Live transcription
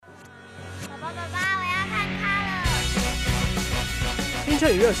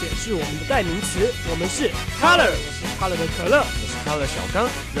春与热血是我们的代名词，我们是 Color， 我是 Color 的可乐，我是 Color 小刚，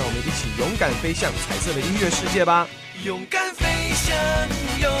让我们一起勇敢飞向彩色的音乐世界吧！勇敢飞翔，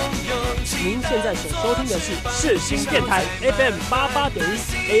拥有期待。您现在所收听的是世新电台 FM 88.1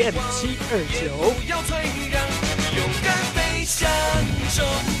 AM 729。不要退让，勇敢飞翔，充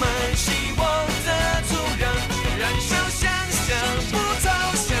满希望的土壤，燃烧想象，不投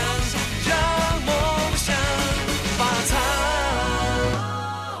降，让梦想发烫。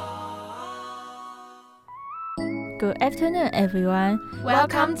Good afternoon, everyone.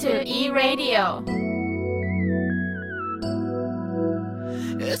 Welcome to E-Radio.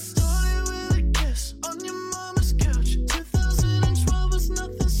 It started with a kiss on your mama's couch. 2012 was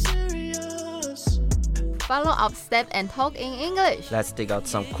nothing serious. Follow up, step, and talk in English. Let's dig out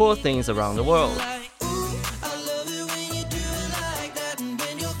some cool things around the world.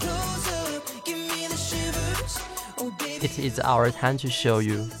 It is our time to show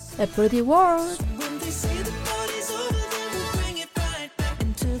you A pretty world.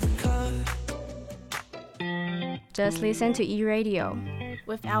 Just listen to E-Radio.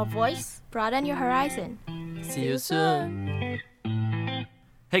 With our voice, broaden your horizon. See you soon.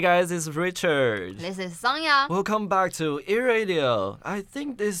 Hey guys, this is Richard. This is Sonya. Welcome back to E-Radio. I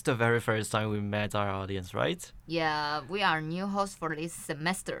think this is the very first time we met our audience, right? Yeah, we are new hosts for this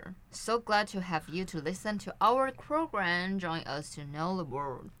semester. So glad to have you to listen to our program. Join us to know the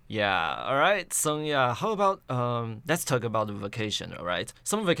world. Yeah, alright. Sonya, how about, let's talk about the vacation, alright?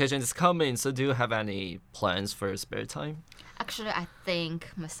 Summer vacation is coming, so do you have any plans for spare time? Actually, I think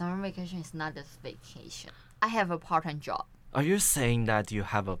my summer vacation is not just vacation. I have a part-time job. Are you saying that you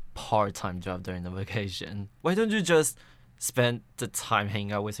have a part-time job during the vacation? Why don't you just spend the time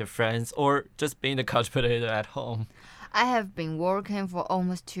hanging out with your friends or just being the couch potato at home? I have been working for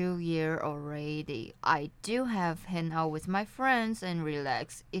almost 2 years already. I do have hang out with my friends and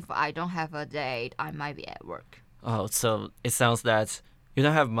relax. If I don't have a date, I might be at work. Oh, so it sounds that you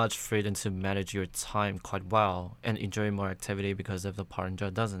don't have much freedom to manage your time quite well and enjoy more activity because of the part-time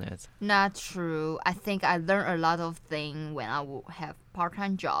job, doesn't it? Not true. I think I learned a lot of things when I will have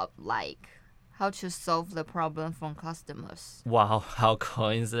part-time job, like how to solve the problem from customers. Wow, how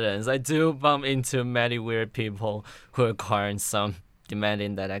coincidence. I do bump into many weird people who require some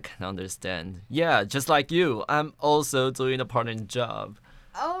demanding that I can understand. Yeah, just like you, I'm also doing a part-time job.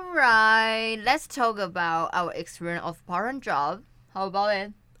 Alright, let's talk about our experience of part-time job. How about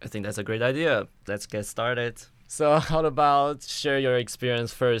it? I think that's a great idea. Let's get started. So how about share your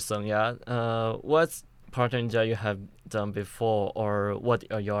experience first, Sonya? What's part-time job you have done before or what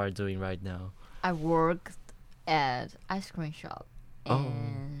you are doing right now? I worked at ice cream shop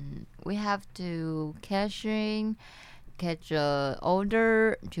and we have to catch a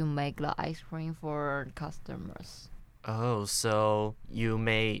order to make the ice cream for customers. Oh, so you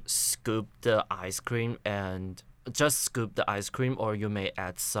may scoop the ice cream and just scoop the ice cream or you may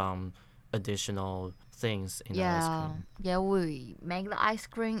add some additional things in the ice cream? Yeah, we make the ice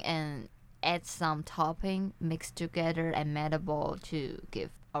cream and add some topping mixed together and edible to give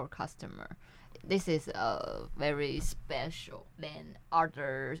our customer. This is very special than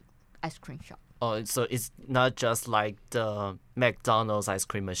other ice cream shop. Oh, so it's not just like the McDonald's ice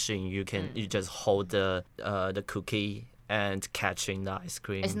cream machine. You just hold the cookie and catching the ice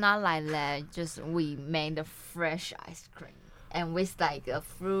cream. It's not like that. Just we made the fresh ice cream and with like a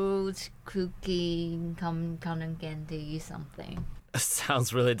fruit, cookie, cotton candy, something.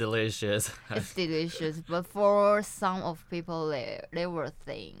 Sounds really delicious. It's delicious, but for some of people, they will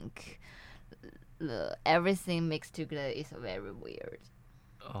think everything mixed together is very weird.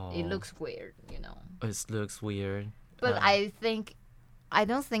 Oh, It looks weird, you know. it looks weird. But I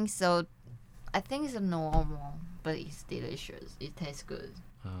don't think so. I think it's normal, but it's delicious. It tastes good.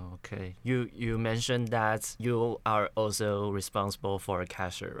 Oh, okay. You mentioned that you are also responsible for a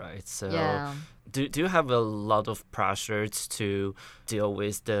cashier, right? So Yeah. do you have a lot of pressure to deal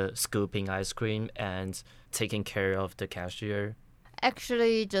with the scooping ice cream and taking care of the cashier?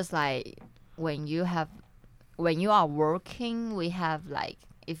 Actually, just like when you are working, we have like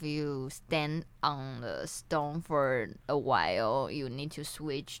if you stand on the stone for a while, you need to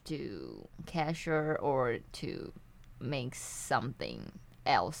switch to cashier or to make something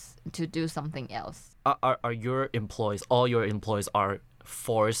else, to do something else. Are your employees, all your employees are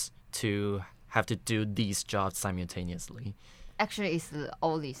forced to have to do these jobs simultaneously? Actually, it's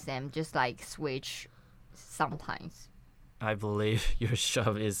all the same, just like switch sometimes. I believe your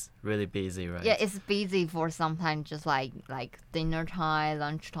shop is really busy, right? Yeah, it's busy for sometimes just like dinner time,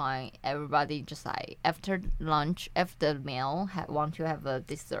 lunch time. Everybody just like after lunch, after meal, want to have a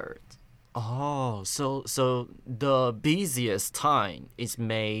dessert. Oh, so the busiest time is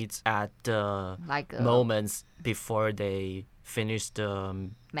made at the Like moments before they finish the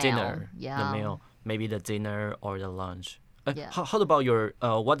dinner, the yeah. meal, maybe the dinner or the lunch. Yeah. How about your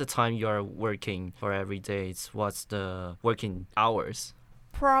what the time you are working for every day? What's the working hours?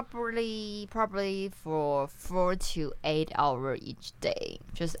 Probably for 4 to 8 hours each day.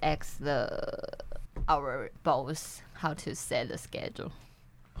 Just ask our boss how to set the schedule.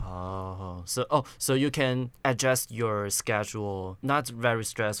 So you can adjust your schedule. Not very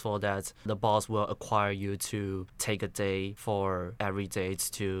stressful that the boss will acquire you to take a day for every day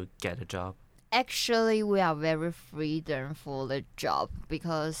to get a job. Actually, we are very freedom for the job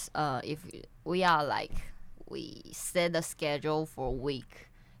because if we are like we set the schedule for a week,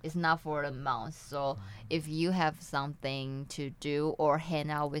 it's not for a month. So if you have something to do or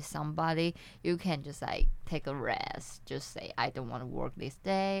hang out with somebody, you can just like take a rest. Just say I don't want to work this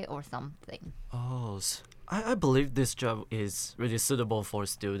day or something. Oh, I believe this job is really suitable for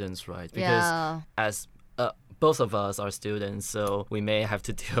students, right? Because Yeah. as both of us are students, so we may have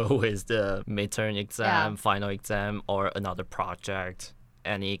to deal with the midterm exam, Yeah. final exam, or another project,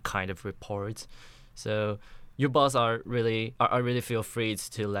 any kind of report. So your boss are really feel free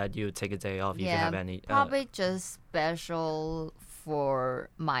to let you take a day off if you have any. Probably just special for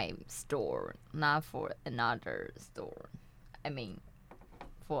my store, not for another store. I mean,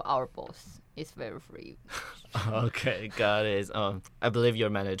 for our boss, it's very free. Okay, got it. I believe your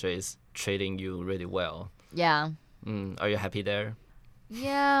manager is treating you really well. Yeah. Are you happy there?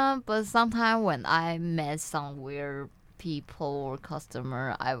 Yeah, but sometimes when I met some weird people or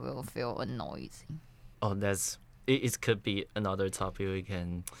customer, I will feel annoyed. Oh, it could be another topic we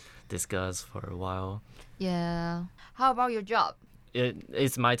can discuss for a while. Yeah. How about your job?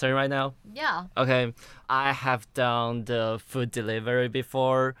 It's my turn right now. Yeah. Okay, I have done the food delivery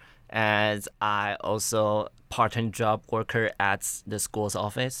before, and I also part-time job worker at the school's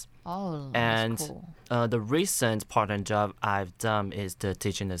office. Oh, And that's cool. the recent part-time job I've done is the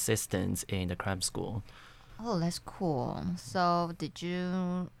teaching assistant in the cram school. Oh, that's cool. So, did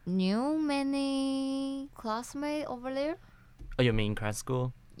you knew many classmates over there? Oh, you mean cram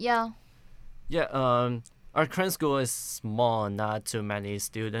school? Yeah. Yeah, our current school is small, not too many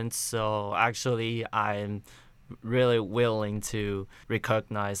students, so actually I'm really willing to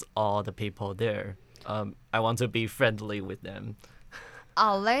recognize all the people there. I want to be friendly with them.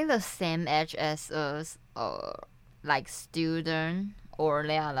 Are they the same age as us, like student, or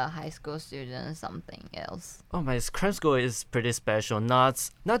they are the high school student, something else? Oh, my crime school is pretty special. Not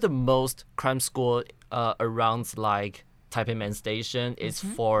the most crime school around like Taipei Main Station. It's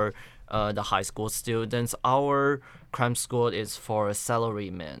for the high school students. Our crime school is for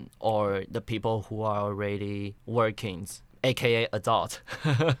salarymen or the people who are already working, aka adult.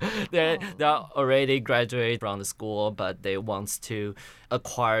 They're already graduate from the school, but they want to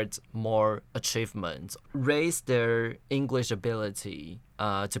acquire more achievements, raise their English ability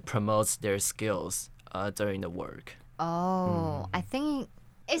to promote their skills during the work. Oh, I think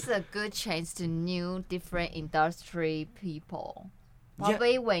it's a good chance to know different industry people.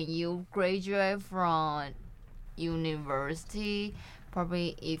 Probably when you graduate from university,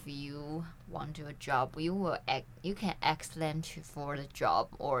 probably if you want to a job, you can excellent for the job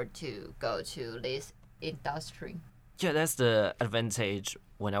or to go to this industry. Yeah, that's the advantage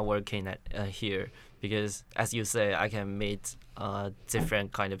when I'm working at here, because as you say, I can meet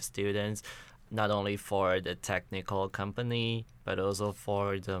different kind of students, not only for the technical company but also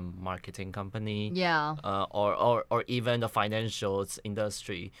for the marketing company. Yeah. Or even the financial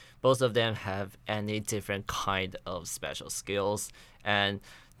industry. Both of them have any different kind of special skills, and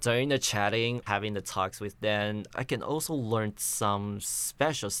during the chatting, having the talks with them, I can also learn some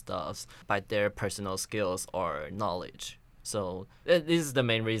special stuff by their personal skills or knowledge. So this is the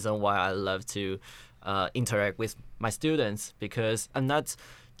main reason why I love to interact with my students, because I'm not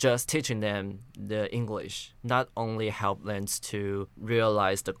just teaching them the English, not only help them to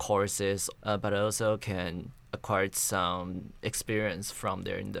realize the courses, but also can acquire some experience from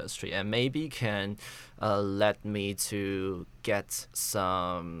their industry, and maybe can let me to get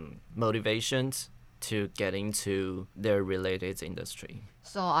some motivations to get into their related industry.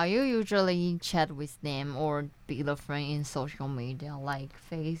 So are you usually chat with them or be the friend in social media like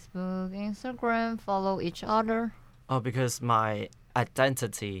Facebook, Instagram, follow each other? Oh, because my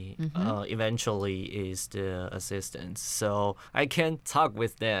identity eventually is the assistant, so I can talk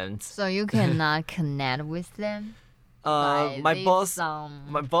with them. So you cannot connect with them? Like My leave boss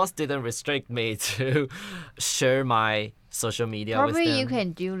some- didn't restrict me to share my social media with Probably them. you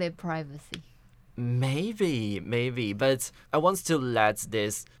can do the privacy. Maybe, but I want to let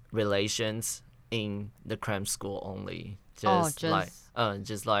this relations in the cram school only.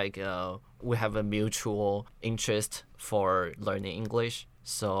 Just like we have a mutual interest for learning English,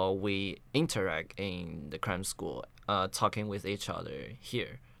 so we interact in the cram school, talking with each other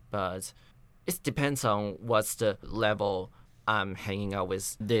here. But it depends on what's the level I'm hanging out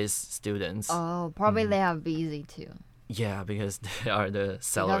with these students. Oh, probably they are busy too. Yeah, because they are the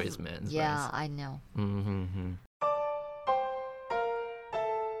salaries men. Yeah, I know.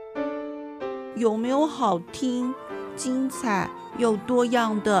 有没有好听、精彩又多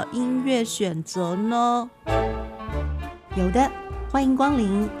样的音乐选择呢？有的，欢迎光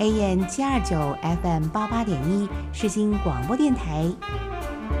临 AM 729 FM 88.1世新广播电台。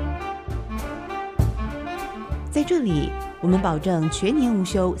在这里，我们保证全年无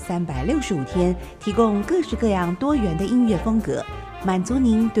休365天，提供各式各样多元的音乐风格，满足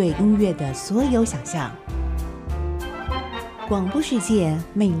您对音乐的所有想象。广播世界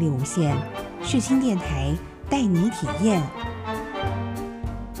魅力无限，世新电台带你体验。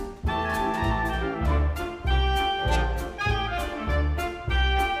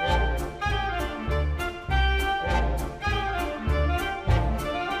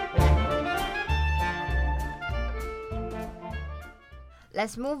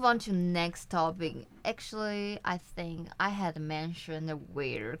Let's move on to next topic. Actually, I think I had mentioned a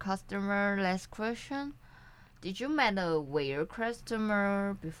weird customer last question. Did you met a weird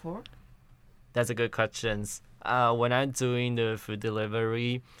customer before? That's a good question. When I'm doing the food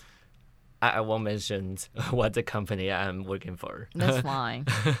delivery, I won't mention what the company I'm working for. That's fine.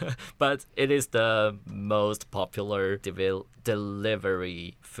 But it is the most popular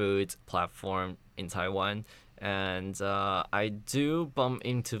delivery food platform in Taiwan. And I do bump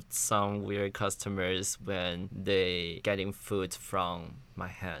into some weird customers when they getting food from my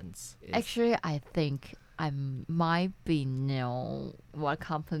hands. Actually, I think I might be know what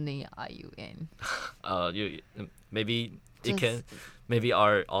company are you in. Maybe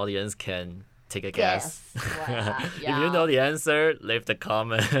our audience can take a guess. Wow, If you know the answer, leave the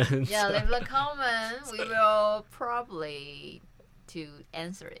comment. Yeah, leave the comment. We will probably to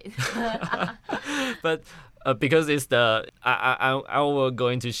answer it. But because it's I will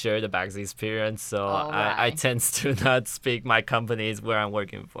going to share the back experience, so I tend to not speak my companies where I'm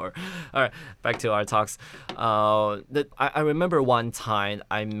working for. All right, back to our talks. I remember one time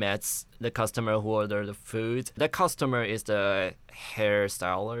I met the customer who ordered the food. That customer is the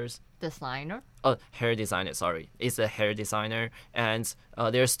hairstylers. Designer? Oh, hair designer, sorry. It's a hair designer. And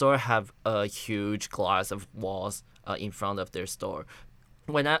their store have a huge glass of walls in front of their store.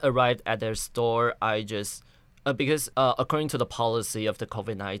 When I arrived at their store, I just... because according to the policy of the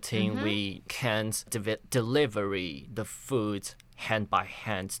COVID-19, we can't deliver the food hand by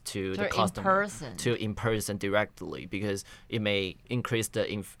hand to the customer. In person directly, because it may increase the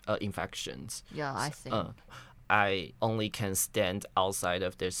infections. Yeah, I see. I only can stand outside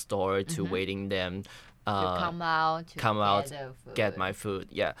of their store to waiting them to come out get my food.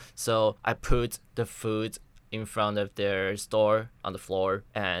 Yeah, so I put the food in front of their store on the floor,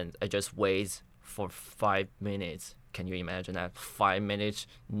 and I just wait for 5 minutes. Can you imagine that? 5 minutes,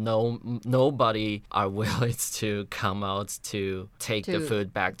 nobody are willing to come out to take the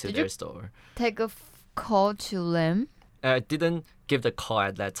food back to their store. Take a call to them? I didn't give the call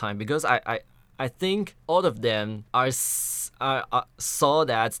at that time because I think all of them saw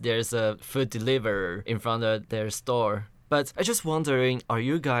that there's a food deliverer in front of their store. But I just wondering, are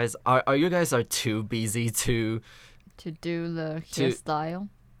you guys too busy to do the hairstyle?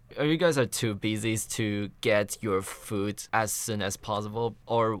 Are you guys too busy to get your food as soon as possible?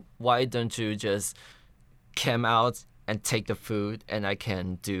 Or why don't you just come out and take the food and I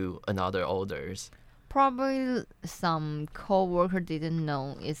can do another orders? Probably some co-worker didn't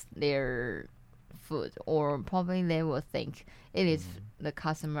know it's their food, or probably they will think it is the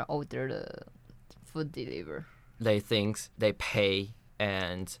customer order the food deliver. They think they pay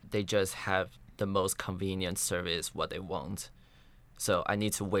and they just have the most convenient service what they want. So I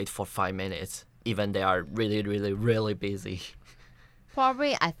need to wait for 5 minutes, even they are really, really, really busy.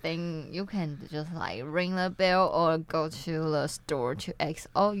 Probably, I think you can just like ring the bell or go to the store to ask,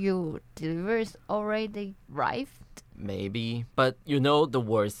 oh, your delivery is already arrived? Maybe. But the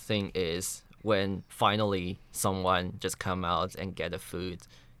worst thing is when finally someone just come out and get the food,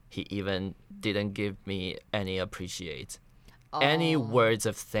 he even didn't give me any appreciate. Any words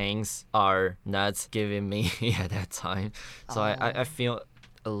of thanks are not giving me at that time. So I feel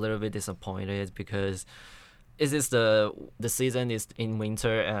a little bit disappointed because it is the season is in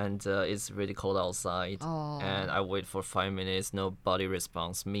winter and it's really cold outside. And I wait for 5 minutes, nobody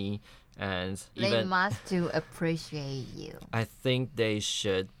responds me. And They even must to appreciate you. I think they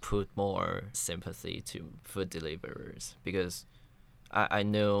should put more sympathy to food deliverers because I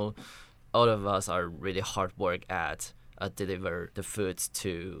know all of us are really hard work at deliver the foods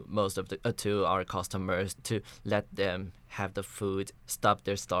to most of the to our customers to let them have the food, stop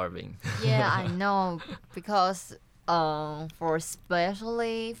their starving. Yeah, I know because for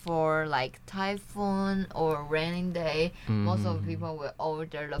especially for like typhoon or raining day, most of people will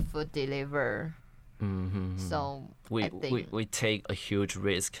order the food deliver. So we, I think we take a huge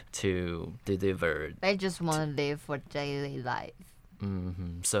risk to deliver. they just want to live for daily life.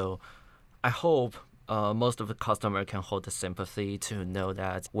 So I hope most of the customer can hold the sympathy to know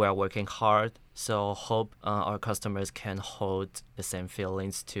that we are working hard. So hope our customers can hold the same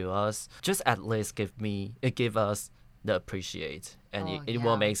feelings to us. Just at least give us the appreciate, and it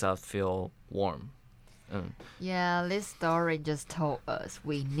will make us feel warm. Yeah, this story just told us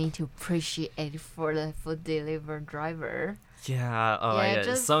we need to appreciate for the food delivery driver. Yeah,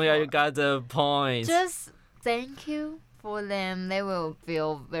 just Sonya, you got the point. Just thank you for them. They will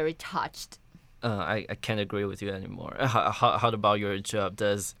feel very touched. I can't agree with you anymore. How about your job?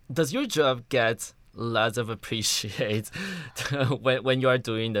 Does your job get lots of appreciate when you are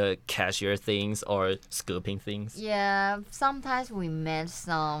doing the cashier things or scooping things? Yeah, sometimes we met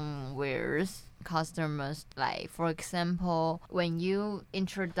some weird customers. Like for example, when you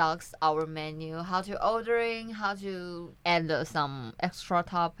introduce our menu, how to ordering, how to add some extra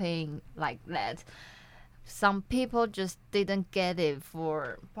topping like that. Some people just didn't get it.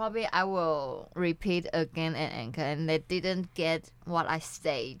 For probably I will repeat again and again, and they didn't get what I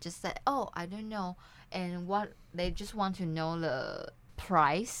say. Just said, oh, I don't know, and what they just want to know the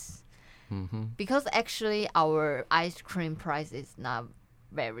price, because actually our ice cream price is not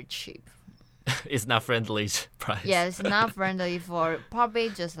very cheap. It's not friendly price. Yeah, it's not friendly for probably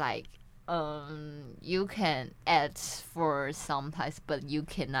just like you can add for sometimes, but you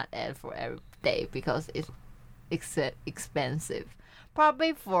cannot add for every day because it's expensive.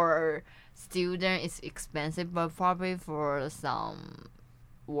 Probably for student it's expensive, but probably for some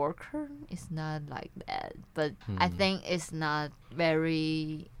worker it's not like that. But I think it's not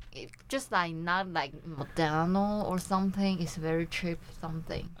very just like not like McDonald's or something. It's very cheap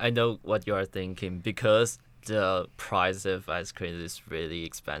something. I know what you are thinking because the price of ice cream is really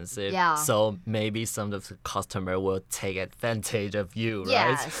expensive. Yeah. So maybe some of the customer will take advantage of you, right?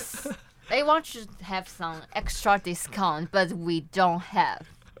 Yes. They want to have some extra discount, but we don't have.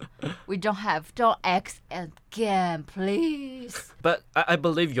 We don't have. Don't ask again, please. But I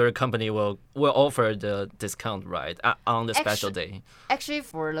believe your company will offer the discount, right? On the special day. Actually,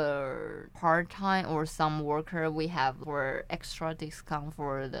 for the part-time or some worker, we have for extra discount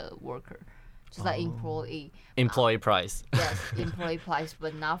for the worker. Just like employee. Employee price. Yes, employee price,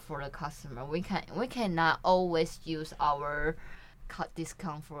 but not for the customer. We cannot always use our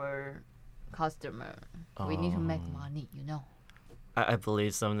discount for customer. We need to make money, you know. I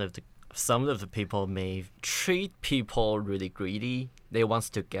believe some of the people may treat people really greedy. They want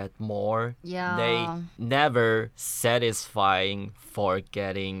to get more. Yeah. They never satisfying for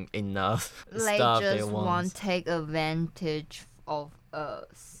getting enough They stuff just they want to take advantage of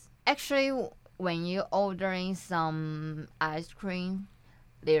us. Actually, when you're ordering some ice cream,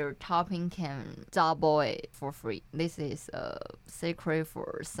 their topping can double it for free. This is a secret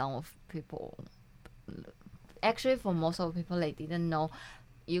for some of people. Actually, for most of the people, they didn't know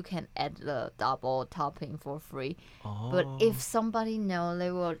you can add the double topping for free. But if somebody know, they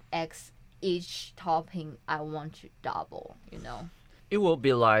will ask each topping, I want to double, you know. It will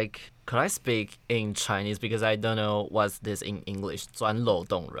be like, could I speak in Chinese because I don't know what's this in English? 钻漏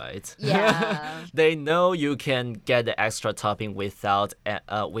洞, right? Yeah. They know you can get the extra topping without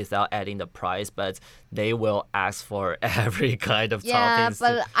adding the price, but they will ask for every kind of toppings. Yeah,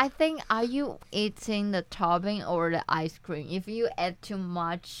 but I think, are you eating the topping or the ice cream? If you add too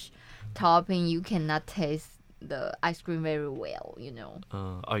much topping, you cannot taste the ice cream very well, you know.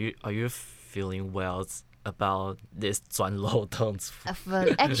 Are you feeling well about this 钻漏洞?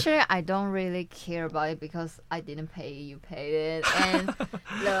 But actually, I don't really care about it because I didn't pay. You paid it, and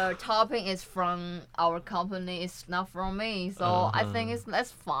the topping is from our company. It's not from me, so I think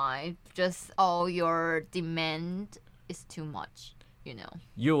that's fine. Just your demand is too much, you know.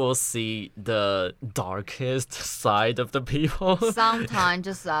 You will see the darkest side of the people. Sometimes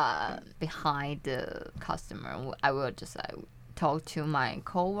just behind the customer, I will just talk to my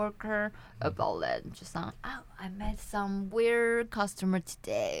coworker about that. Just I met some weird customer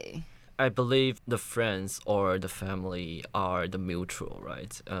today. I believe the friends or the family are the mutual,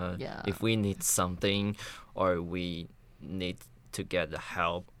 right? Yeah. If we need something or we need to get the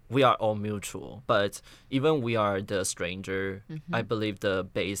help, we are all mutual, but even we are the stranger, I believe the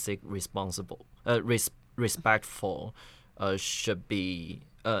basic respectful should be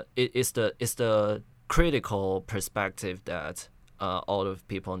it's the critical perspective that all of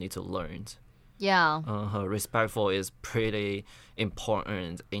people need to learn. Yeah. Respectful is pretty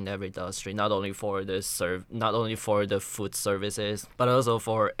important in every industry, not only for the food services, but also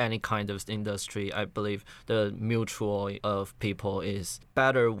for any kind of industry. I believe the mutual of people is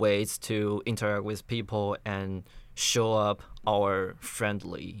better ways to interact with people and show up our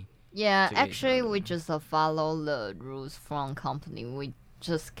friendly. Yeah, actually, we just follow the rules from company. We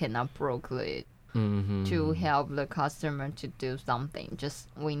just cannot break it. To help the customer to do something. Just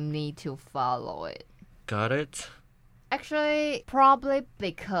we need to follow it. Got it? Actually, probably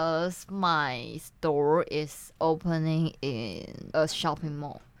because my store is opening in a shopping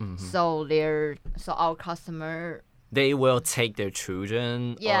mall. So our customer, they will take their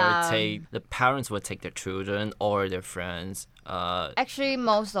children, or the parents will take their children or their friends. Actually,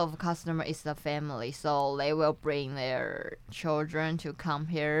 most of customer is the family, so they will bring their children to come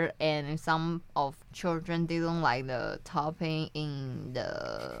here, and some of children didn't like the topping in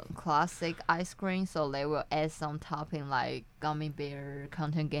the classic ice cream, so they will add some topping like gummy bear,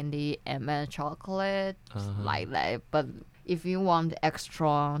 cotton candy, and milk chocolate, like that. But if you want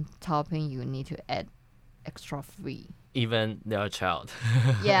extra topping, you need to add extra free. Even their child.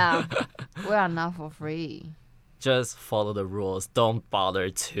 Yeah, we are not for free. Just follow the rules. Don't bother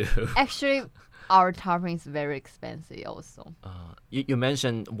to. Actually, our topping is very expensive also. You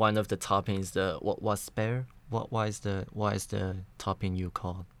mentioned one of the toppings. What's bear? Why is the topping you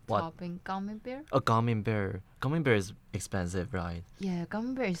call? What? Topping gummy bear? A gummy bear. Gummy bear is expensive, right? Yeah,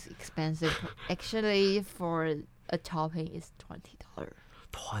 gummy bear is expensive. Actually, for a topping is $20.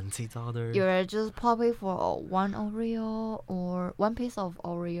 $20? You're just popping for one Oreo or one piece of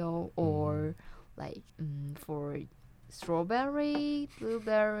Oreo or like for strawberry,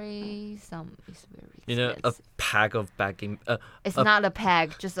 blueberry, some is very expensive. You know, a pack of baking. It's not a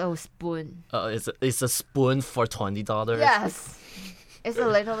pack, just a spoon. It's a spoon for $20. Yes. It's a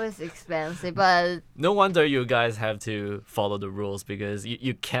little bit expensive, but no wonder you guys have to follow the rules because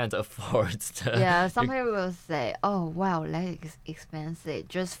you can't afford to. Yeah, some people will say, "Oh wow, that is expensive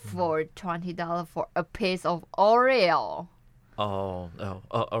just for $20 for a piece of Oreo."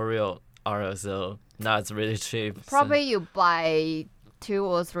 Oreo, so that's really cheap. Probably you buy 2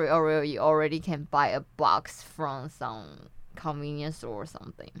 or 3 Oreo, you already can buy a box from some convenience store or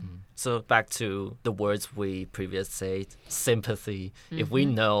something. So back to the words we previously said, sympathy. If we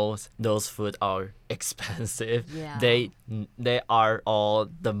know those food are expensive, they are all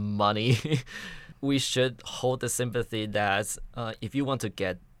the money. We should hold the sympathy that if you want to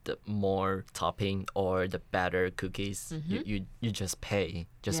get the more topping or the better cookies, you just pay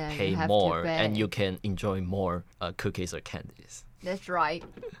more and you can enjoy more cookies or candies. That's right.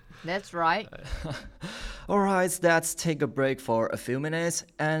 That's right. Alright, let's take a break for a few minutes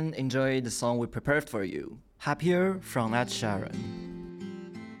and enjoy the song we prepared for you. Happier from Ed Sheeran.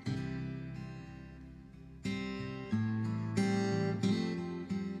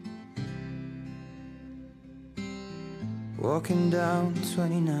 Walking down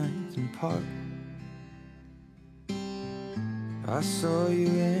 29th and Park, I saw you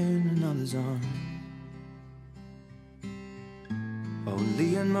in another's arms.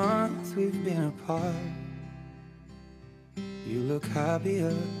 Only a month we've been apart. You look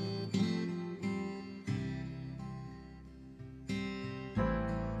happier.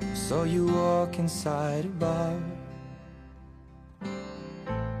 Saw you walk inside a bar.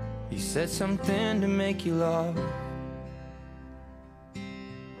 You said something to make you laugh.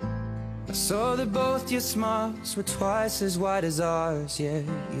 I saw that both your smiles were twice as wide as ours. Yeah,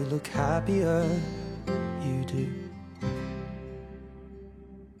 you look happier, you do.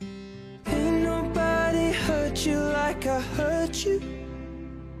 Ain't nobody hurt you like I hurt you,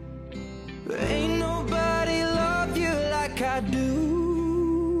 but ain't nobody love you like I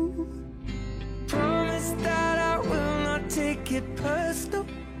do. Promise that I will not take it personal,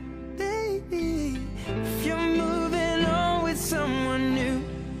 baby, if you're moving on with someone new.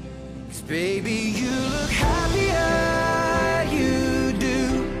 Baby, you look happier, you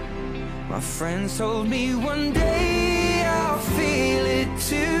do. My friends told me one day I'll feel it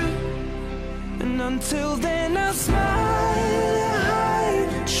too, and until then I'll smile and hide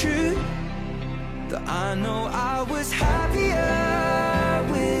the truth that I know I was happier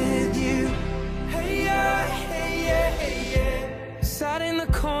with you. Hey yeah, hey yeah, hey yeah. Sat in the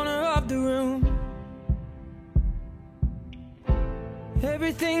corner of the room.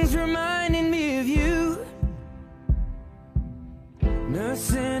 Everything's reminding me of you.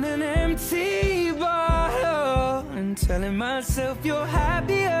 nursing an empty bottle and telling myself you're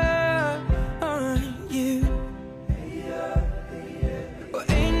happier, aren't you? Well,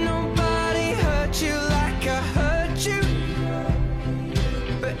 ain't nobody hurt you like I hurt you,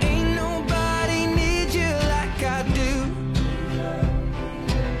 but ain't nobody need you like I do.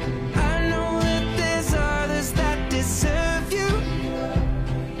 I know that there's others that deserve you,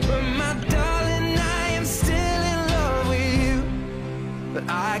 but my darling, I am still in love with you. But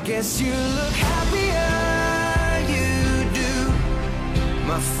I guess you look happier, you do.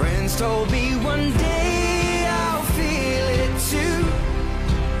 My friends told me one day I'll feel it too.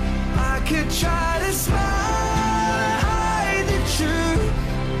 I could try to smile and hide the truth,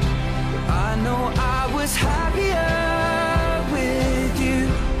 but I know I was happier with you.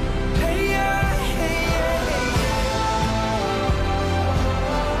 Hey, yeah, hey, yeah, hey, yeah.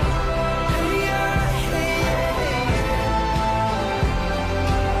 Hey, yeah, hey, yeah, hey, yeah.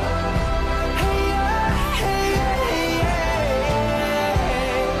 Hey, yeah, hey, yeah, hey, yeah.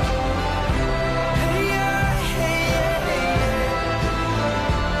 Hey, yeah, hey, yeah, hey, yeah.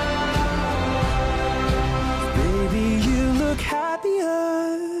 Baby, you look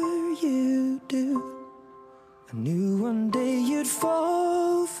happier, you do. I knew one day you'd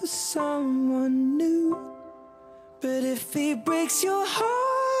fall for someone new, but if he breaks your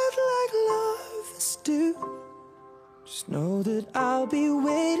heart like lovers do, just know that I'll be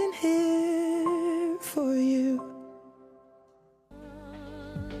waiting here for you.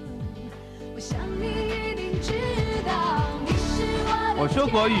 我说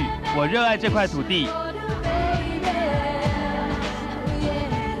国语，我热爱这块土地。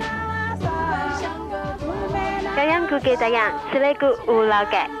 Sayangku ke sayang, seleku ulau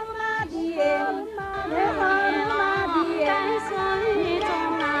ke.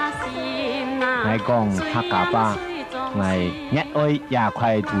 Ngài con hát cả ba, ngài nhất ơi nhà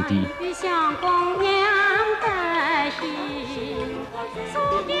khoai thủ thị.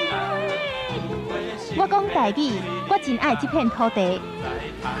 我讲台语，我真爱这片土地。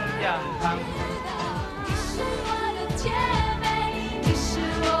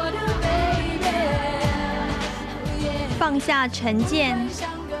放下成见，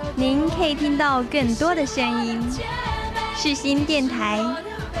您可以听到更多的声音。世新电台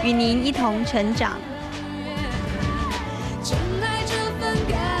与您一同成长。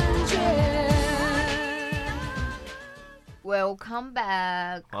 Welcome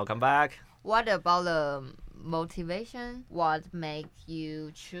back. Welcome back. What about the motivation? What make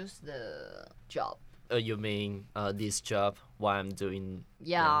you choose the job? You mean this job? Why I'm doing?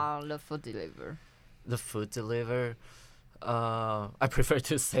 Yeah, the food delivery. The food delivery. I prefer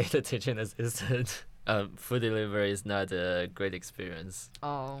to say the teaching assistant. Food delivery is not a great experience.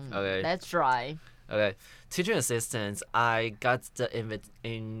 Oh, okay. Let's try. Okay, teaching assistants. I got the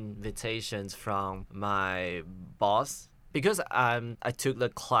invitations from my boss because I took the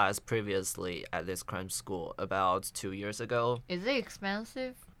class previously at this crime school about 2 years ago. Is it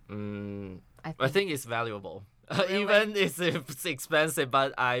expensive? I think it's valuable. Really? Even if it's expensive,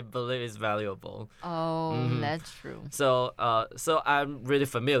 but I believe it's valuable. Oh, that's true. So I'm really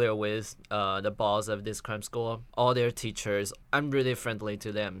familiar with the boss of this crime school. All their teachers, I'm really friendly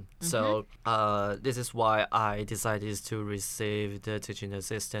to them. So this is why I decided to receive the teaching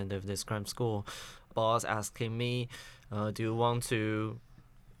assistant of this crime school. Boss asking me, do you want to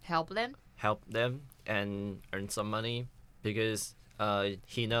help them and earn some money? Because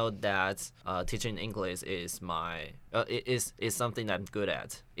he know that teaching English is my is something I'm good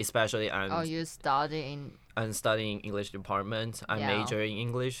at. Especially you study in. I'm studying English department. I major in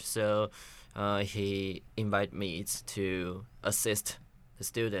English, so he invited me to assist the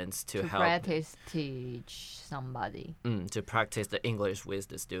students to help practice teach somebody. To practice the English with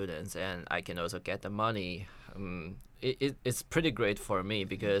the students, and I can also get the money. It's pretty great for me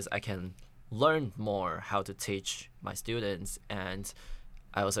because I can learn more how to teach my students, and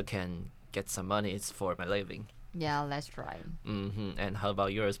I also can get some money for my living. Yeah, let's try. And how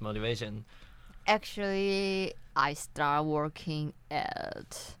about yours motivation? Actually, I started working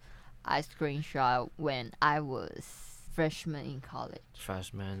at ice cream shop when I was freshman in college.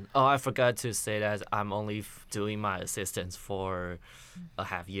 Freshman. Oh, I forgot to say that I'm only doing my assistance for a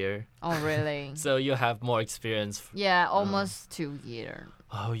half year. Oh, really? So you have more experience. Yeah, almost 2 years.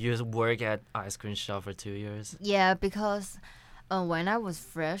 Oh, you work at ice cream shop for 2 years? Yeah, because when I was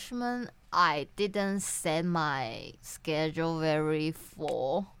freshman, I didn't set my schedule very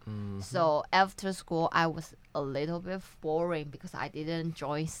full. So after school, I was a little bit boring because I didn't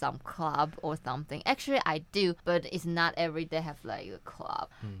join some club or something. Actually, I do, but it's not every day have like a club.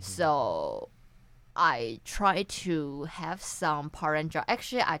 So I try to have some part-time job.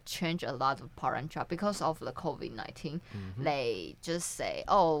 Actually, I changed a lot of part-time job because of the COVID-19. They just say,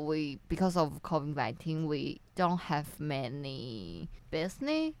 oh, because of COVID-19, we don't have many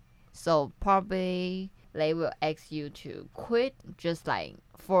business. So probably they will ask you to quit. Just like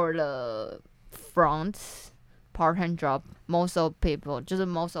for the front part-time job, most of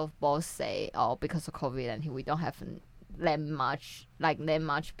boss say, oh, because of COVID-19, we don't have that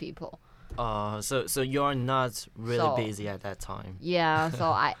much people. So you're not really busy at that time. Yeah,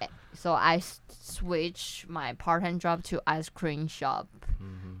 so I switched my part-time job to ice cream shop,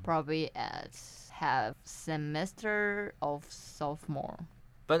 probably at half semester of sophomore.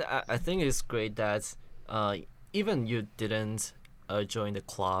 But I think it's great that even you didn't join the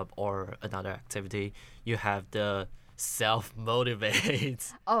club or another activity, you have the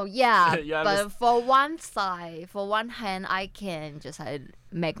self-motivate. Oh yeah, but for one hand, I can just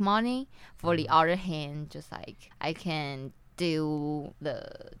make money. For the other hand, just like I can do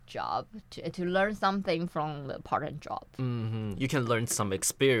the job to learn something from the part-time job. You can learn some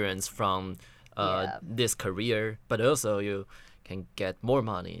experience from this career, but also you can get more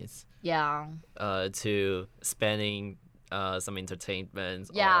money. Yeah. To spending some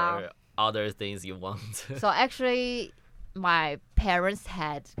entertainment or other things you want. So actually, my parents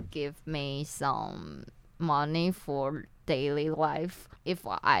had give me some money for daily life. If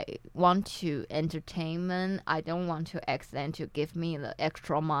I want to entertainment, I don't want to ask them to give me the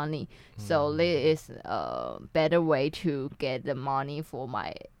extra money. So there is a better way to get the money for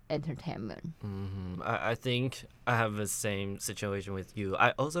my entertainment. I think I have the same situation with you.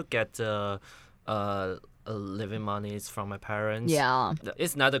 I also get living monies from my parents. Yeah.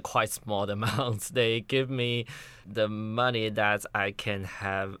 It's not a quite small amount. They give me the money that I can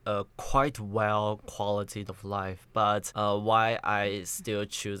have a quite well quality of life. But why I still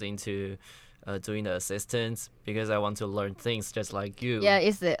choosing to doing the assistance? Because I want to learn things just like you. Yeah,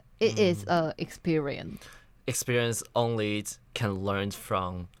 it is experience. Experience only can learn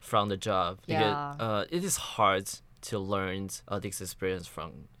from the job. Because it is hard to learn this experience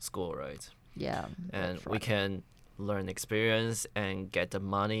from school, right? Yeah, and right. We can learn experience and get the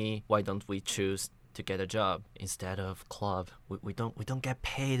money. Why don't we choose to get a job instead of club? We don't get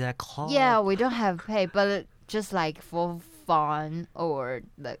paid at club. Yeah, we don't have pay, but just like for fun or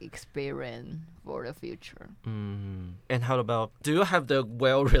the experience for the future. And how about, do you have the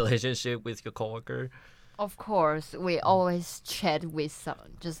well relationship with your coworker? Of course, we always chat with some,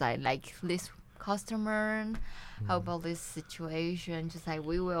 just like this customer. How about this situation? Just like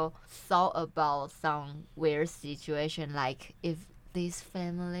we will thought about some weird situation, like if this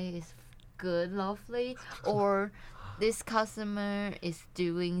family is good, lovely, or this customer is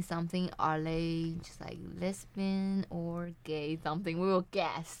doing something, are they just like lesbian or gay? Something we will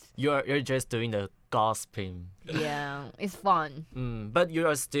guess. You're just doing the gossiping. Yeah, it's fun. But you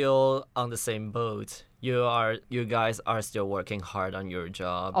are still on the same boat. You guys are still working hard on your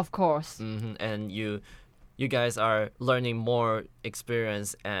job. Of course. And you guys are learning more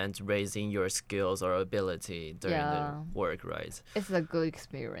experience and raising your skills or ability during the work, right? It's a good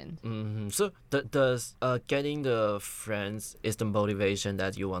experience. So does getting the friends is the motivation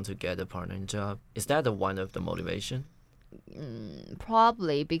that you want to get a part-time job? Is that the one of the motivation?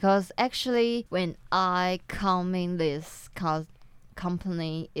 Probably, because actually when I come in this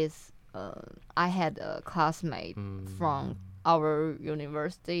company is I had a classmate from our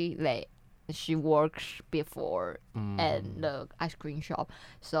university. She works before at the ice cream shop,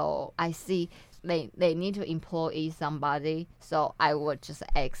 so I see they need to employ somebody, so I would just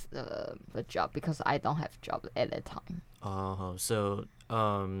ask the job because I don't have job at that time. So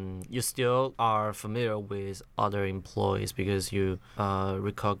you still are familiar with other employees because you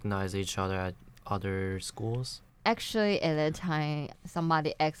recognize each other at other schools? Actually, at that time,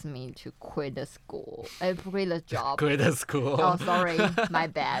 somebody asked me to quit the school, quit the job. Quit the school. Oh, sorry, my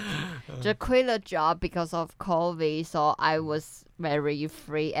bad. Just quit the job because of COVID, so I was very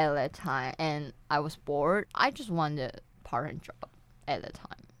free at that time, and I was bored. I just wanted a part-time job at the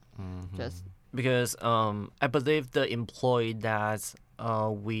time. Just because I believe the employee that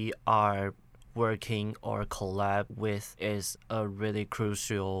we are working or collab with is a really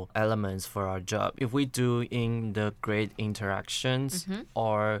crucial element for our job. If we do in the great interactions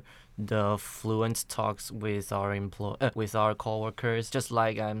or the fluent talks with our with our coworkers. Just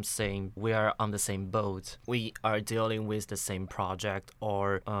like I'm saying, we are on the same boat. We are dealing with the same project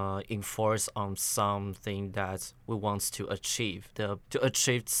or enforce on something that we want to achieve. To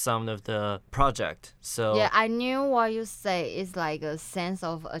achieve some of the project. So yeah, I knew what you say is like a sense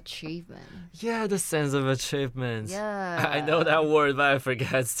of achievement. Yeah, the sense of achievement. Yeah. I know that word, but I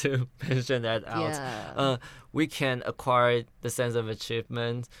forget to mention that out. Yeah. We can acquire the sense of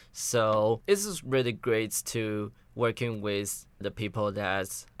achievement. So it's just really great to working with the people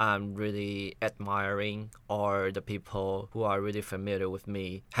that I'm really admiring or the people who are really familiar with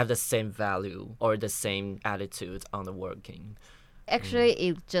me have the same value or the same attitude on the working. Actually,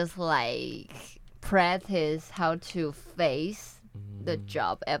 it's just like practice how to face the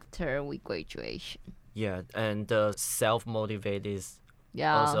job after we graduation. Yeah, and the self-motivate is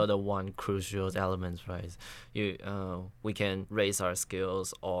also the one crucial element, right? We can raise our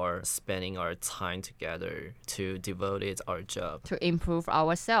skills or spending our time together to devote it our job. To improve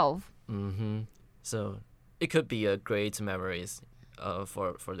ourselves. So it could be a great memories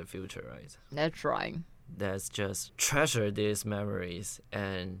for the future, right? That's right. Let's just treasure these memories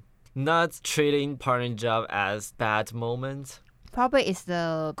and not treating part-time job as bad moments. Probably it's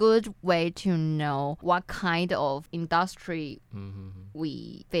a good way to know what kind of industry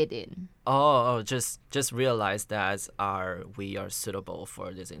we fit in. Just realize that we are suitable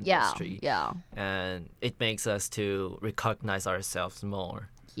for this industry. Yeah. And it makes us to recognize ourselves more.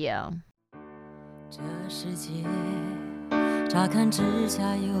 Yeah. 这世界乍看之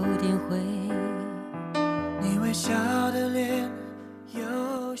下有点灰，你微笑的脸。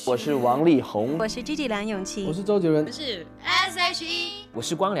我是王力宏，我是 Gigi 梁咏琪，我是周杰伦，我是 S.H.E， 我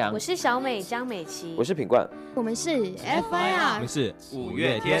是光良，我是小美张美琪，我是品冠，我们是 FIR， 我们是五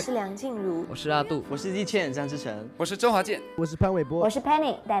月天，我是梁静茹，我是阿杜，我是季倩张志成，我是周华健，我是潘玮柏，我是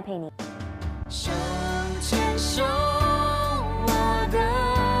Penny 戴佩妮。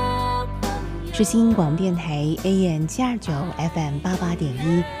世新广播电台 AM 729 FM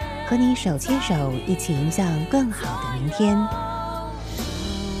 88.1，和你手牵手，一起迎向更好的明天。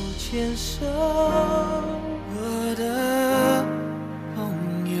牵手，我的朋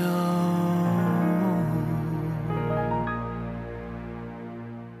友。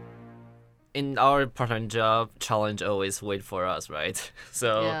In our part-time job, challenge always wait for us, right?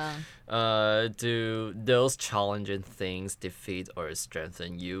 So, do those challenging things defeat or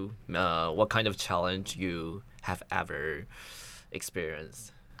strengthen you? What kind of challenge you have ever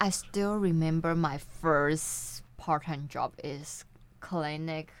experienced? I still remember my first part-time job is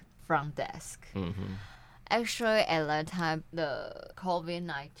clinic front desk. Actually, at that time, the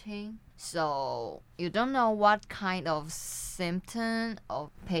COVID-19, so you don't know what kind of symptom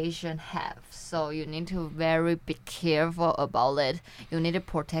of patient have. So you need to very be careful about it. You need to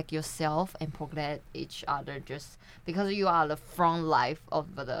protect yourself and protect each other just because you are the front line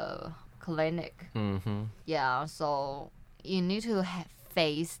of the clinic. Yeah, so you need to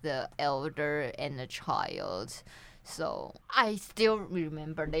face the elder and the child. So I still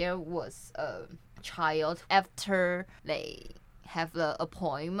remember there was a child after they have the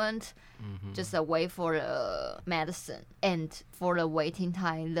appointment, just wait for the medicine, and for the waiting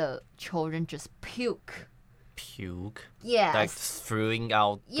time, the children just puke. Puke? Yes. Like throwing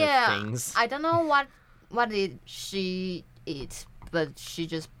out the things. I don't know what did she eat, but she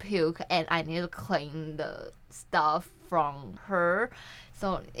just puke, and I need to clean the stuff from her.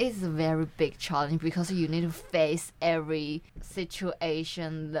 So it's a very big challenge because you need to face every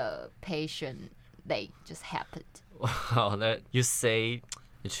situation the patient they just happened. Wow, that you say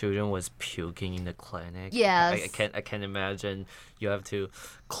the children was puking in the clinic. Yes. I can't imagine you have to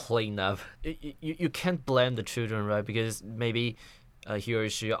clean up. You can't blame the children, right? Because maybe he or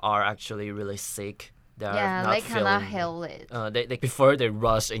she are actually really sick. They cannot handle it. They before they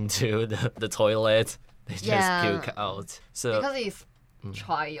rush into the toilet, they just puke out. So because it's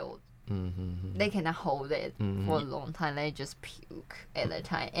child, they cannot hold it for a long time. They just puke at the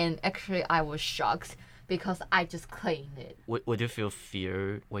time, and actually I was shocked because I just cleaned it. Would you feel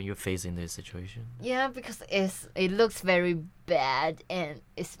fear when you're facing this situation? Yeah, because it looks very bad and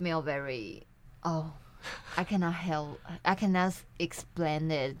it smells very I cannot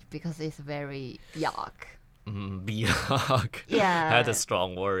explain it because it's very yuck. Yuck. Yeah. That's a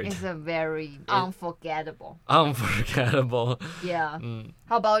strong word. It's a very unforgettable. Unforgettable. Yeah.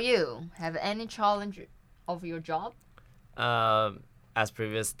 How about you? Have any challenge of your job? As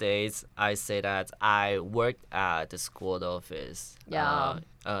previous days, I say that I worked at the school office. Yeah.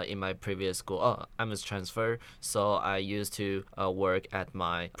 In my previous school, I was transferred, so I used to work at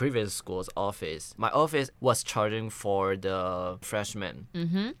my previous school's office. My office was charging for the freshmen.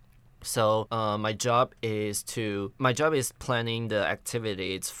 So my job is planning the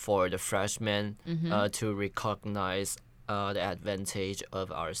activities for the freshmen to recognize the advantage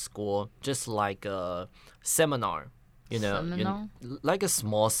of our school, just like a seminar. Like a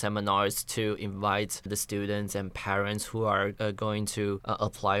small seminars to invite the students and parents who are going to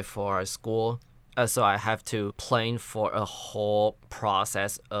apply for our school. So I have to plan for a whole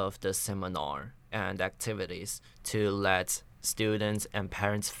process of the seminar and activities to let students and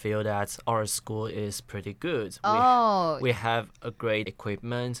parents feel that our school is pretty good. We have a great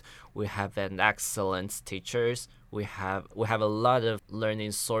equipment. We have an excellent teachers. We have a lot of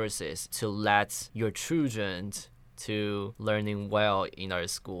learning sources to let your children to learning well in our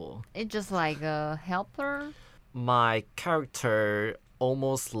school. It's just like a helper? My character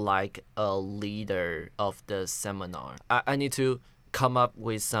almost like a leader of the seminar. I need to come up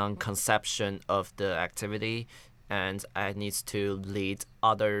with some conception of the activity, and I need to lead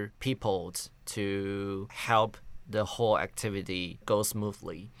other people to help the whole activity go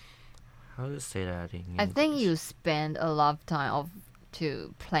smoothly. How do you say that in English? I think you spend a lot of time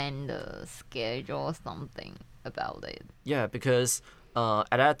to plan the schedule or something about it. Yeah, because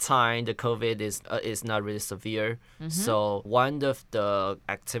at that time the COVID is not really severe. So one of the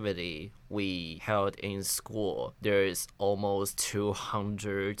activity we held in school, there is almost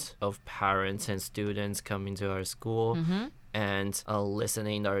 200 of parents and students coming to our school. And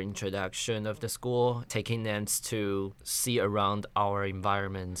listening our introduction of the school, taking them to see around our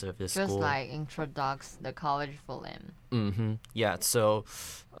environment of the school. Just like introduce the college for them. Yeah, so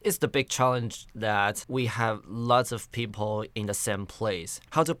it's the big challenge that we have lots of people in the same place.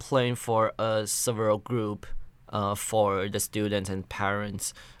 How to plan for a several group for the students and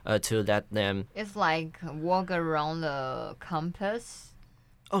parents to let them... It's like walk around the campus.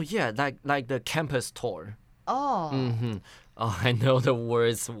 Oh yeah, like the campus tour. Oh. Oh, I know the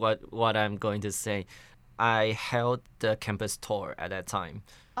words, what I'm going to say. I held the campus tour at that time.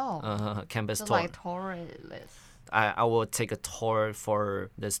 Campus so tour. Like tourist. I will take a tour for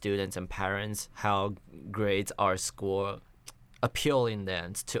the students and parents, how great our school, appealing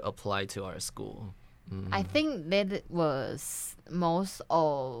them to apply to our school. I think that was most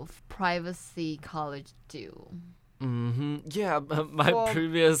of privacy college do. Yeah, my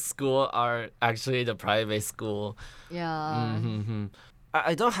previous school are actually the private school. Yeah.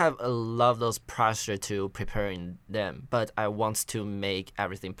 I don't have a lot of those pressure to preparing them, but I want to make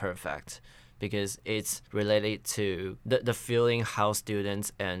everything perfect because it's related to the feeling how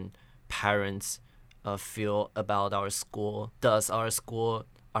students and parents feel about our school. Does our school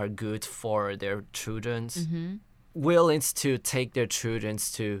are good for their children? Willing to take their children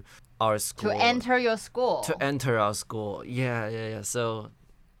to our school. To enter your school. To enter our school. Yeah. So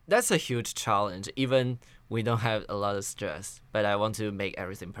that's a huge challenge. Even we don't have a lot of stress, but I want to make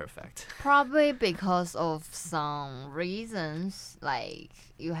everything perfect. Probably because of some reasons, like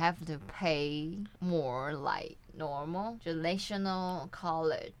you have to pay more like normal, the national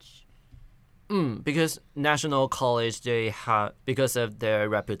college. Because national college, they have, because of their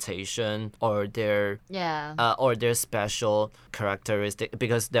reputation or their special characteristic,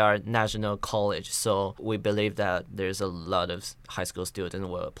 because they are national college, so we believe that there's a lot of high school students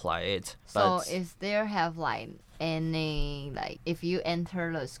will apply it. So is there have like any, like if you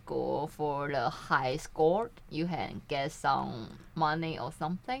enter the school for the high score, you can get some money or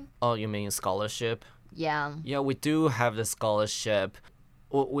something? Oh, you mean scholarship? Yeah. Yeah, we do have the scholarship.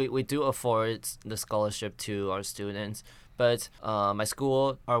 We do afford the scholarship to our students, but my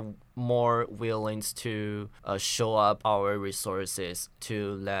school are more willing to show up our resources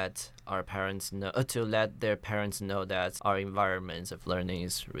to let our parents know, to let their parents know that our environment of learning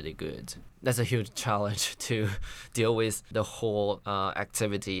is really good. That's a huge challenge to deal with the whole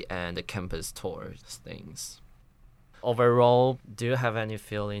activity and the campus tour things. Overall, do you have any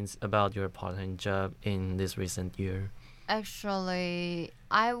feelings about your part-time job in this recent year? Actually,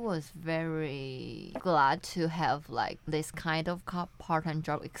 I was very glad to have like this kind of part-time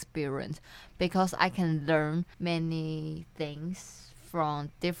job experience because I can learn many things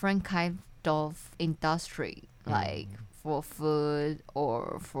from different kind of industry, like for food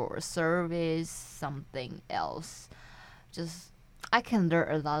or for service, something else. Just I can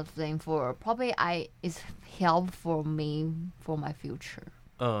learn a lot of things for probably it's help for me for my future.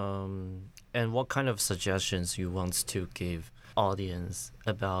 And what kind of suggestions you want to give audience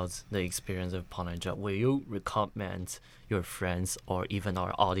about the experience of part-time job? Will you recommend your friends or even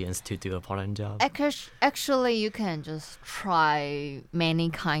our audience to do a part-time job? Actually, you can just try many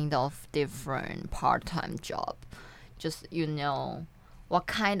kind of different part-time job. Just what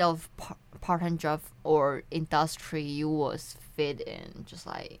kind of part-time job or industry you was fit in. Just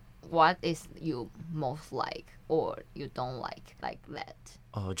like what is you most like or you don't like that?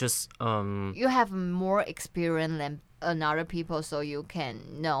 Oh, just You have more experience than another people, so you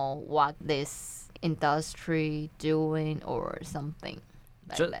can know what this industry doing or something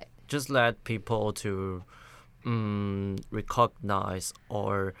like that. Just let people to recognize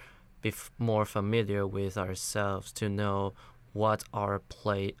or be more familiar with ourselves to know what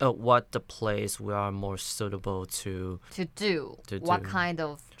the place we are more suitable to do. What kind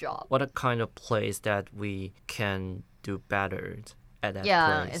of job? What a kind of place that we can do better at that place.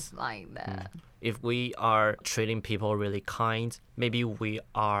 Yeah, it's like that. If we are treating people really kind, maybe we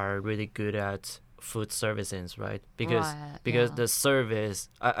are really good at food services, right? Because the service,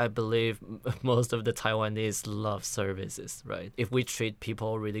 I believe most of the Taiwanese love services, right? If we treat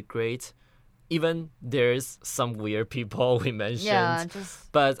people really great, even there's some weird people we mentioned,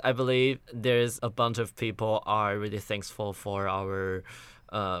 but I believe there's a bunch of people are really thankful for our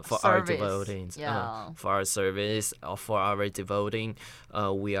our devoting, for our service, or for our devoting.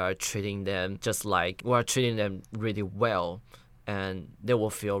 We are treating them really well, and they will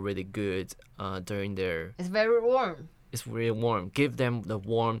feel really good during their. It's very warm. It's really warm. Give them the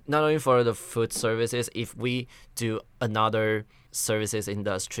warmth, not only for the food services. If we do another services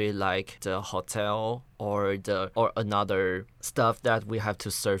industry like the hotel or another stuff that we have to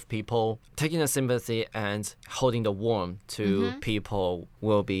serve people, taking the sympathy and holding the warmth to people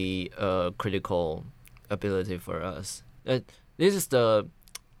will be a critical ability for us. This is the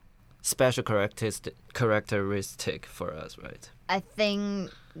special characteristic for us, right? I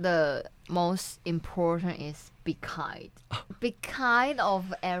think the most important is be kind. Be kind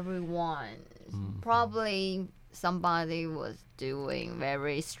of everyone. Probably somebody was doing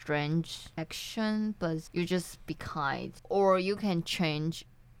very strange action, but you just be kind. Or you can change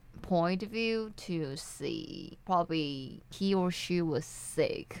point of view to see probably he or she was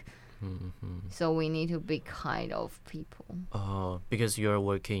sick. So we need to be kind of people. Oh, because you're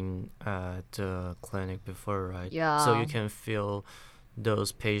working at the clinic before, right? Yeah. So you can feel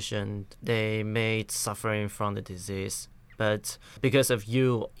those patients, they may suffering from the disease, but because of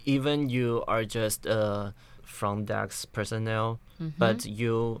you, even you are just front desk personnel, but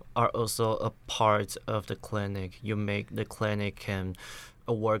you are also a part of the clinic. You make the clinic can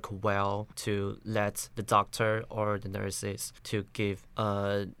work well to let the doctor or the nurses to give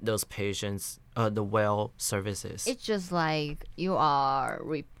those patients the well services. It's just like you are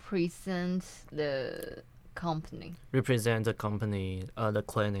represent the company. Represent the company, the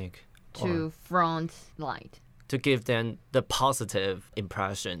clinic. To front line. To give them the positive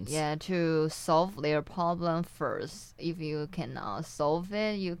impressions. Yeah, to solve their problem first. If you cannot solve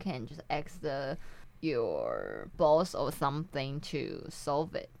it, you can just ask your boss or something to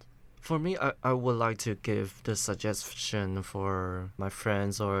solve it. For me, I would like to give the suggestion for my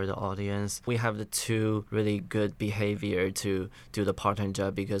friends or the audience. We have the two really good behavior to do the part-time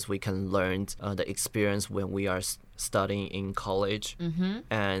job because we can learn the experience when we are studying in college,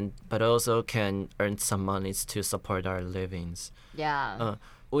 but also can earn some money to support our livings. Yeah.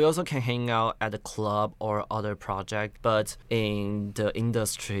 We also can hang out at the club or other project, but in the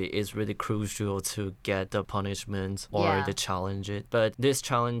industry, it's really crucial to get the punishment or the challenges. But these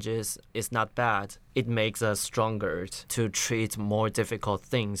challenges is not bad. It makes us stronger to treat more difficult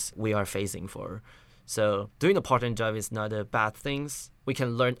things we are facing for. So doing the part-time job is not a bad thing. We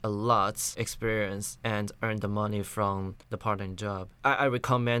can learn a lot, experience, and earn the money from the part-time job. I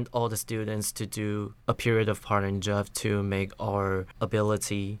recommend all the students to do a period of part-time job to make our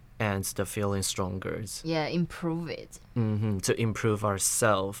ability and the feeling stronger. Yeah, improve it. To improve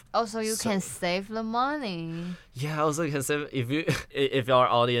ourselves. Also, you can save the money. Yeah, also you can save if our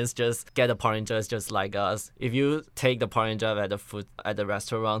audience just get a part-time job just like us. If you take the part-time job at the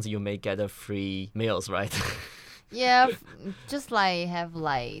restaurants, you may get a free meals, right? Yeah, just like have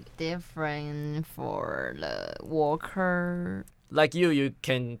like different for the worker. Like you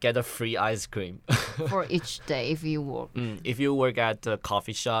can get a free ice cream for each day if you work. If you work at the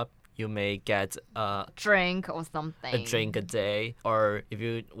coffee shop, you may get a drink or something. A drink a day, or if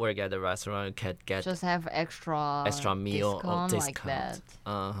you work at the restaurant, you can get just have extra meal or discount like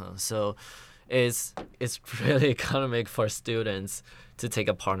that. So it's really economic for students to take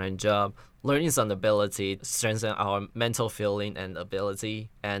a part-time job, learning some ability, strengthen our mental feeling and ability,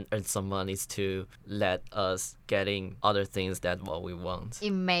 and earn some money to let us getting other things that what we want.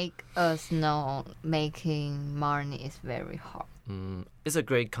 It make us know making money is very hard. It's a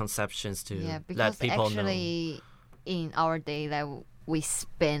great conception to because let people actually know. In our day life we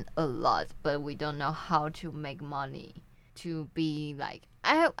spend a lot, but we don't know how to make money to be like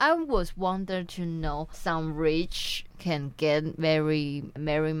I was wonder to know some rich can get very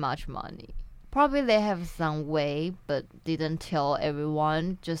much money. Probably they have some way, but didn't tell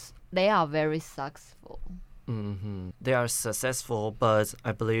everyone. Just they are very successful. They are successful, but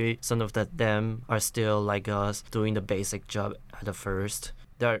I believe some of them are still like us, doing the basic job at the first.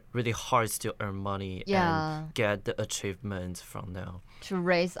 They're really hard to earn money and get the achievement from them. To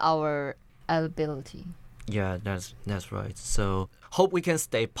raise our ability. Yeah, that's right. So hope we can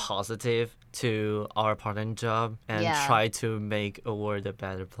stay positive to our part-time job and try to make a world a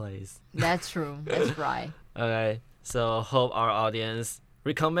better place. That's true. That's right. Okay, so hope our audience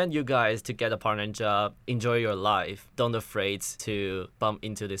recommend you guys to get a part-time job, enjoy your life. Don't afraid to bump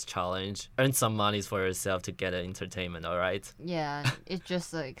into this challenge. Earn some money for yourself to get an entertainment, all right? Yeah, it's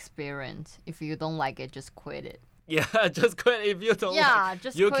just an experience. If you don't like it, just quit it. Yeah, just quit if you don't like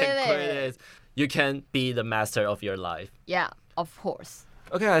it. You can quit it. You can be the master of your life. Yeah, of course.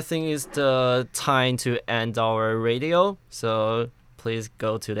 Okay, I think it's the time to end our radio. So please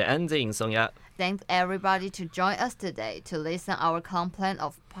go to the ending, Sonya. Thanks everybody to join us today to listen our complaint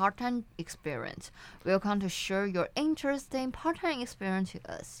of part-time experience. Welcome to share your interesting part-time experience to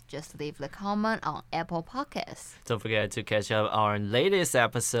us. Just leave the comment on Apple Podcasts. Don't forget to catch up our latest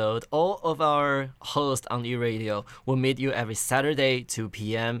episode. All of our hosts on E-Radio will meet you every Saturday, 2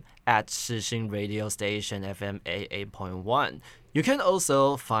 p.m. at Shixing Radio Station FM 88.1. You can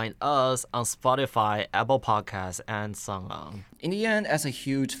also find us on Spotify, Apple Podcasts, and Song. In the end, as a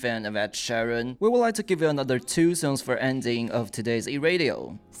huge fan of Ed Sheeran, we would like to give you another 2 songs for ending of today's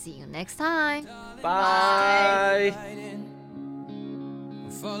E-Radio. See you next time. Bye.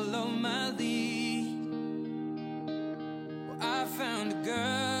 Follow my lead. Well, I found a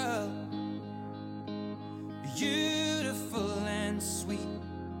girl, beautiful and sweet.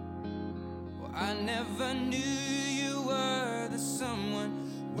 Well, I never knew you were the someone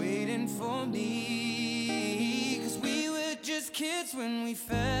waiting for me. 'Cause we were just kids when we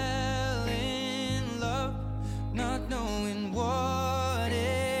fell in love, not knowing what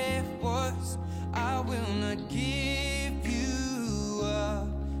it was. I will not give you up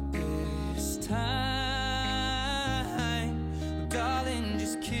this time. Darling,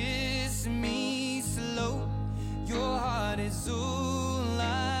 just kiss me slow. Your heart is all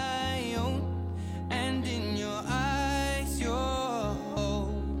I own, and in your eyes you're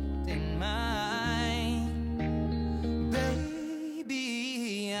holding mine.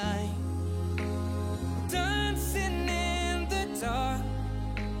 Baby, I'm dancing in the dark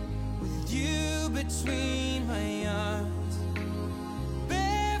with you between my arms,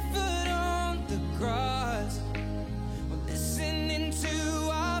 barefoot on the grass, listening to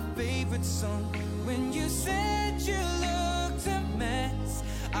our favorite song. When you said you looked a mess,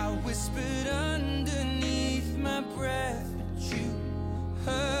 I whispered underneath my breath, but you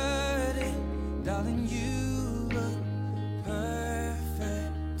heard it. Darling, you look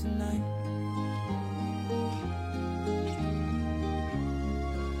perfect tonight.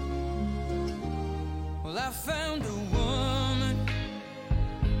 Well, I found a woman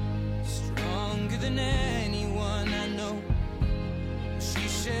stronger than anyone I know. She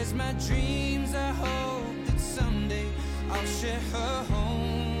shares my dreams. I hope that someday I'll share her home.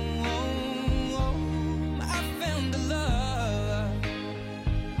 I found a love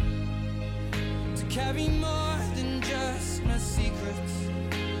to carry more than just my secrets,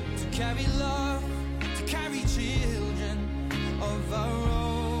 to carry love, to carry children of our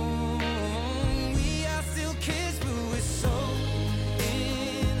own. We are still kids, but we're so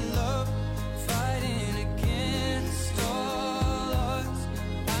in love, fighting against all odds.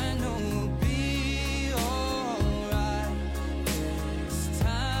 I know we'll be alright this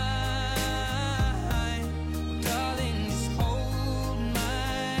time. Darling, just hold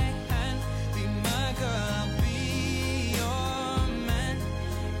my hand, be my girl, I'll be your man.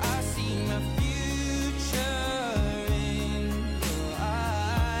 I see my future in your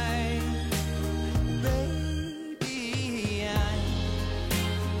eyes. Baby, I'm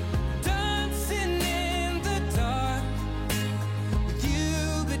dancing in the dark with you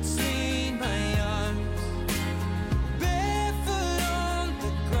between my arms, barefoot on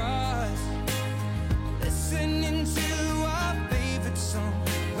the grass, listening to our favorite song.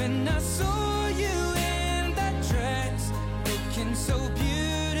 When I saw you in that dress, looking so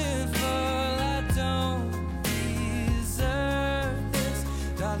beautiful, I don't deserve this.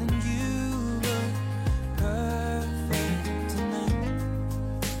 Darling, you look perfect tonight.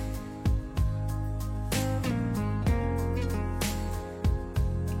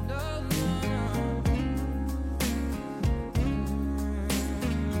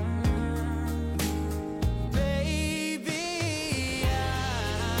 Baby,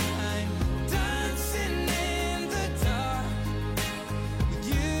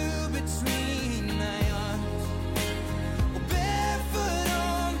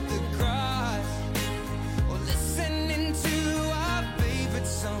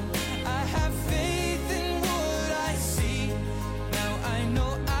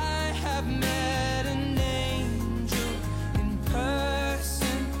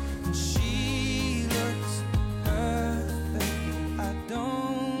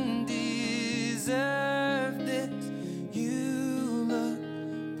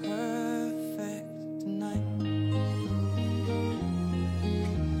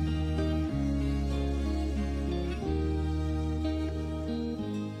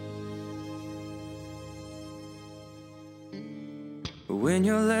 when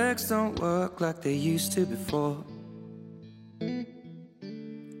your legs don't work like they used to before,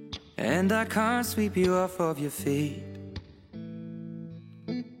 and I can't sweep you off of your feet.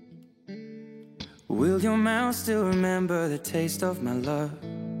 Will your mouth still remember the taste of my love?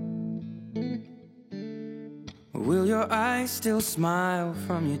 Will your eyes still smile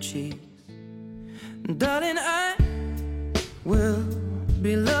from your cheeks? Darling, I will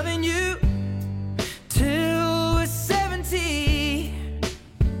be loving you till we're 70.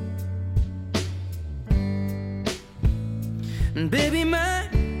 And baby, my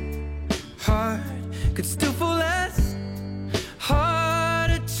heart could still fall as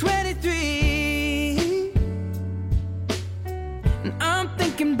hard at 23. And I'm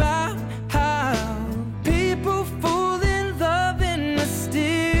thinking about how people fall in love in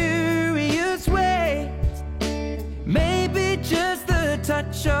mysterious ways. Maybe just the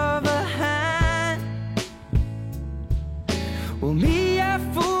touch of a hand. Well, me, I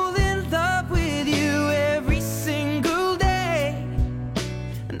fall in love with you every single day,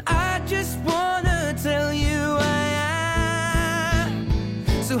 and I just wanna tell you I am.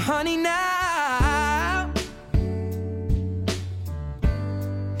 So honey, now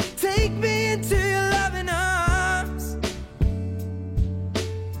take me into your loving arms.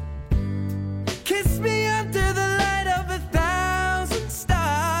 Kiss me under the light of 1,000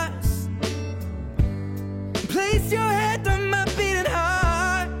 stars. Place your head on my beating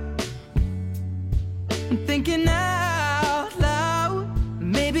heart. I'm thinking out loud,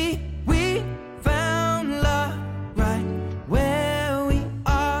 maybe we found love right where we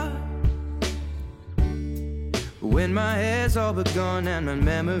are. When my hair's all but gone and my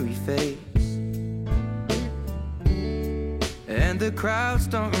memory fades, and the crowds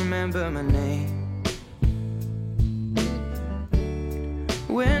don't remember my name,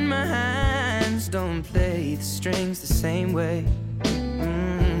 when my hands don't play the strings the same way,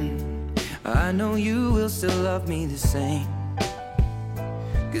 I know you will still love me the same.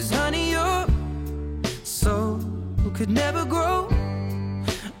 'Cause honey, your soul could never grow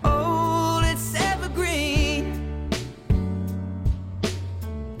old, it's evergreen.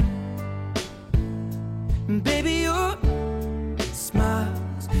 And baby, your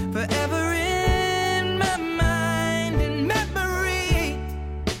smile's forever in my mind and memory.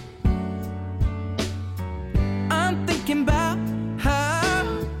 I'm thinking about how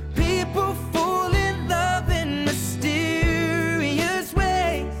people fall in love in mysterious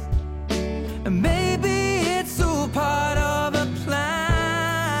ways, and maybe it's all part of a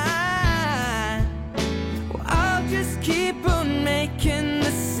plan. Well, I'll just keep on making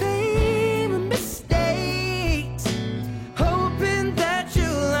the same mistakes, hoping that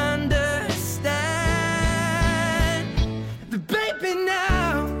you'll understand. But baby,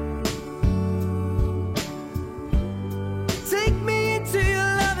 now take me into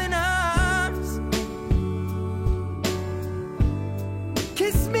your loving arms.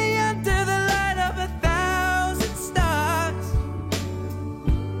 Kiss me under the light of 1,000 stars.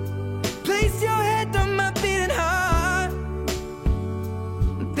 Place your head on my beating heart.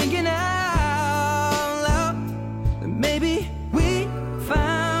 I'm thinking out loud that maybe we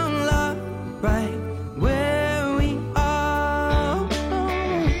found love right where we are.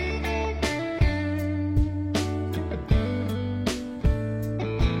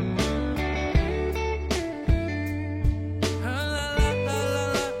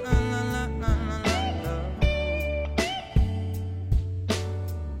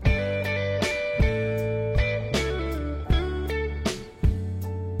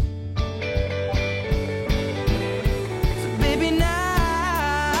 So baby,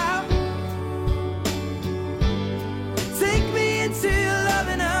 now take me into your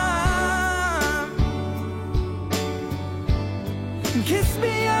loving arms. Kiss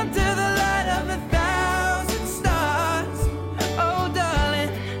me under the light of 1,000 stars. Oh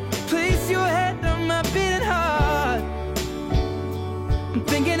darling, place your head on my beating heart. I'm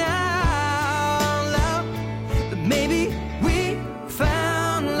thinking out loud that maybe we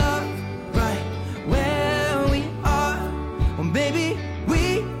found love right where we are. Or maybe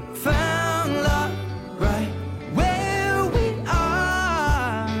we found love right where we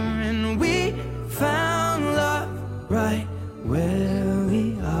are. And we found love right where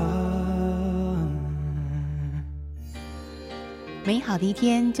we are. 美好的一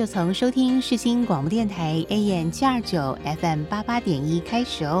天就从收听世新广播电台 AM729 FM88.1 开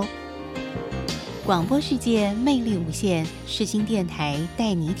始哦。广播世界魅力无限，世新电台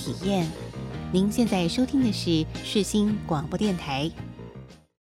带你体验。您现在收听的是世新广播电台